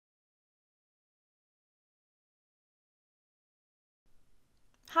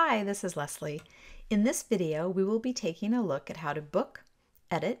Hi, this is Leslie. In this video, we will be taking a look at how to book,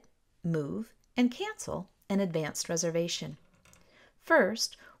 edit, move, and cancel an advanced reservation.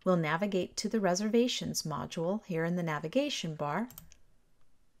 First, we'll navigate to the Reservations module here in the navigation bar.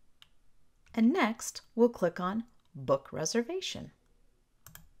 And next, we'll click on Book Reservation.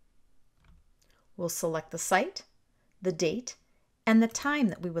 We'll select the site, the date, and the time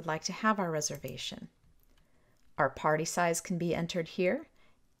that we would like to have our reservation. Our party size can be entered here,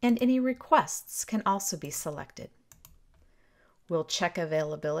 and any requests can also be selected. We'll check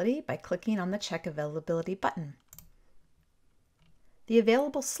availability by clicking on the Check Availability button. The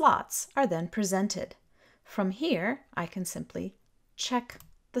available slots are then presented. From here, I can simply check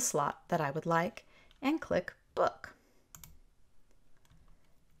the slot that I would like and click Book.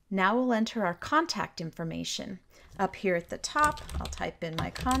 Now we'll enter our contact information. Up here at the top, I'll type in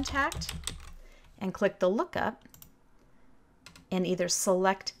my contact and click the lookup and either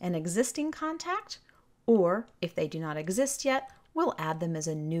select an existing contact, or if they do not exist yet, we'll add them as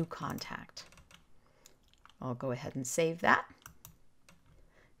a new contact. I'll go ahead and save that.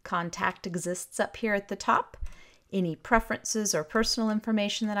 Contact exists up here at the top. Any preferences or personal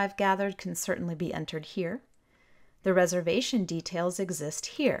information that I've gathered can certainly be entered here. The reservation details exist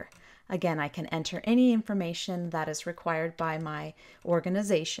here. Again, I can enter any information that is required by my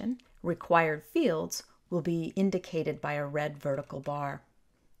organization. Required fields will be indicated by a red vertical bar.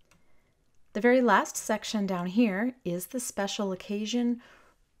 The very last section down here is the special occasion,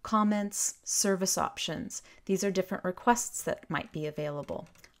 comments, service options. These are different requests that might be available.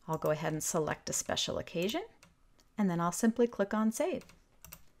 I'll go ahead and select a special occasion, and then I'll simply click on Save.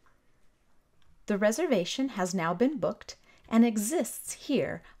 The reservation has now been booked and exists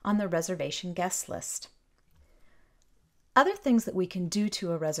here on the reservation guest list. Other things that we can do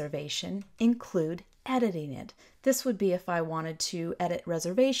to a reservation include editing it. This would be if I wanted to edit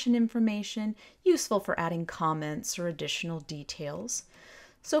reservation information, useful for adding comments or additional details.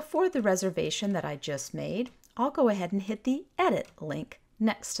 So for the reservation that I just made, I'll go ahead and hit the Edit link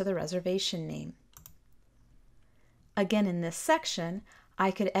next to the reservation name. Again, in this section, I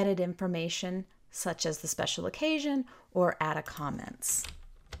could edit information such as the special occasion or add a comments.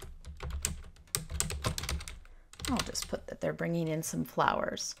 I'll just put that they're bringing in some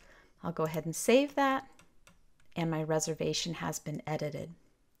flowers. I'll go ahead and save that, and my reservation has been edited.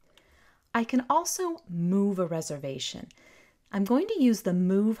 I can also move a reservation. I'm going to use the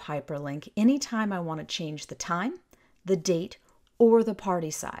Move hyperlink anytime I want to change the time, the date, or the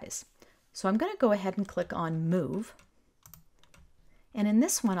party size. So I'm going to go ahead and click on Move. And in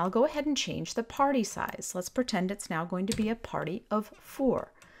this one, I'll go ahead and change the party size. Let's pretend it's now going to be a party of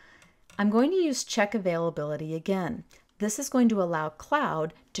 4. I'm going to use Check Availability again. This is going to allow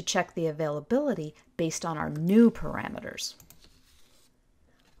Cloud to check the availability based on our new parameters.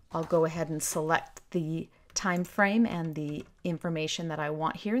 I'll go ahead and select the time frame and the information that I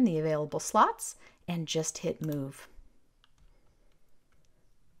want here in the available slots and just hit Move.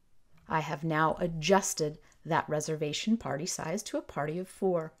 I have now adjusted that reservation party size to a party of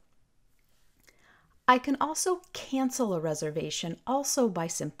 4. I can also cancel a reservation also by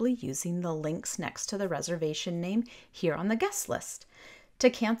simply using the links next to the reservation name here on the guest list. To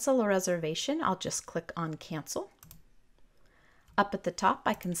cancel a reservation, I'll just click on Cancel. Up at the top,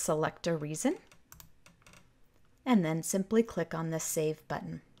 I can select a reason and then simply click on the Save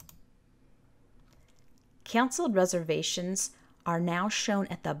button. Canceled reservations are now shown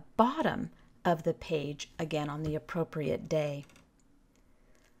at the bottom of the page, again on the appropriate day.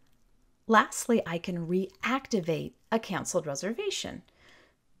 Lastly, I can reactivate a canceled reservation.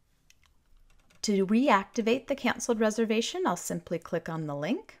 To reactivate the canceled reservation, I'll simply click on the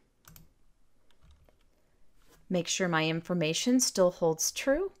link. Make sure my information still holds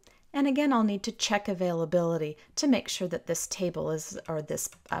true. And again, I'll need to check availability to make sure that this table this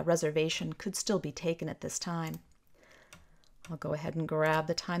reservation could still be taken at this time. I'll go ahead and grab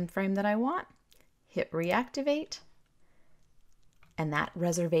the time frame that I want, hit reactivate, and that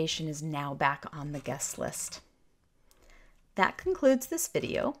reservation is now back on the guest list. That concludes this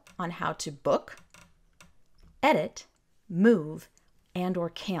video on how to book, edit, move, and/or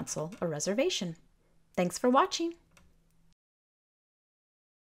cancel a reservation. Thanks for watching.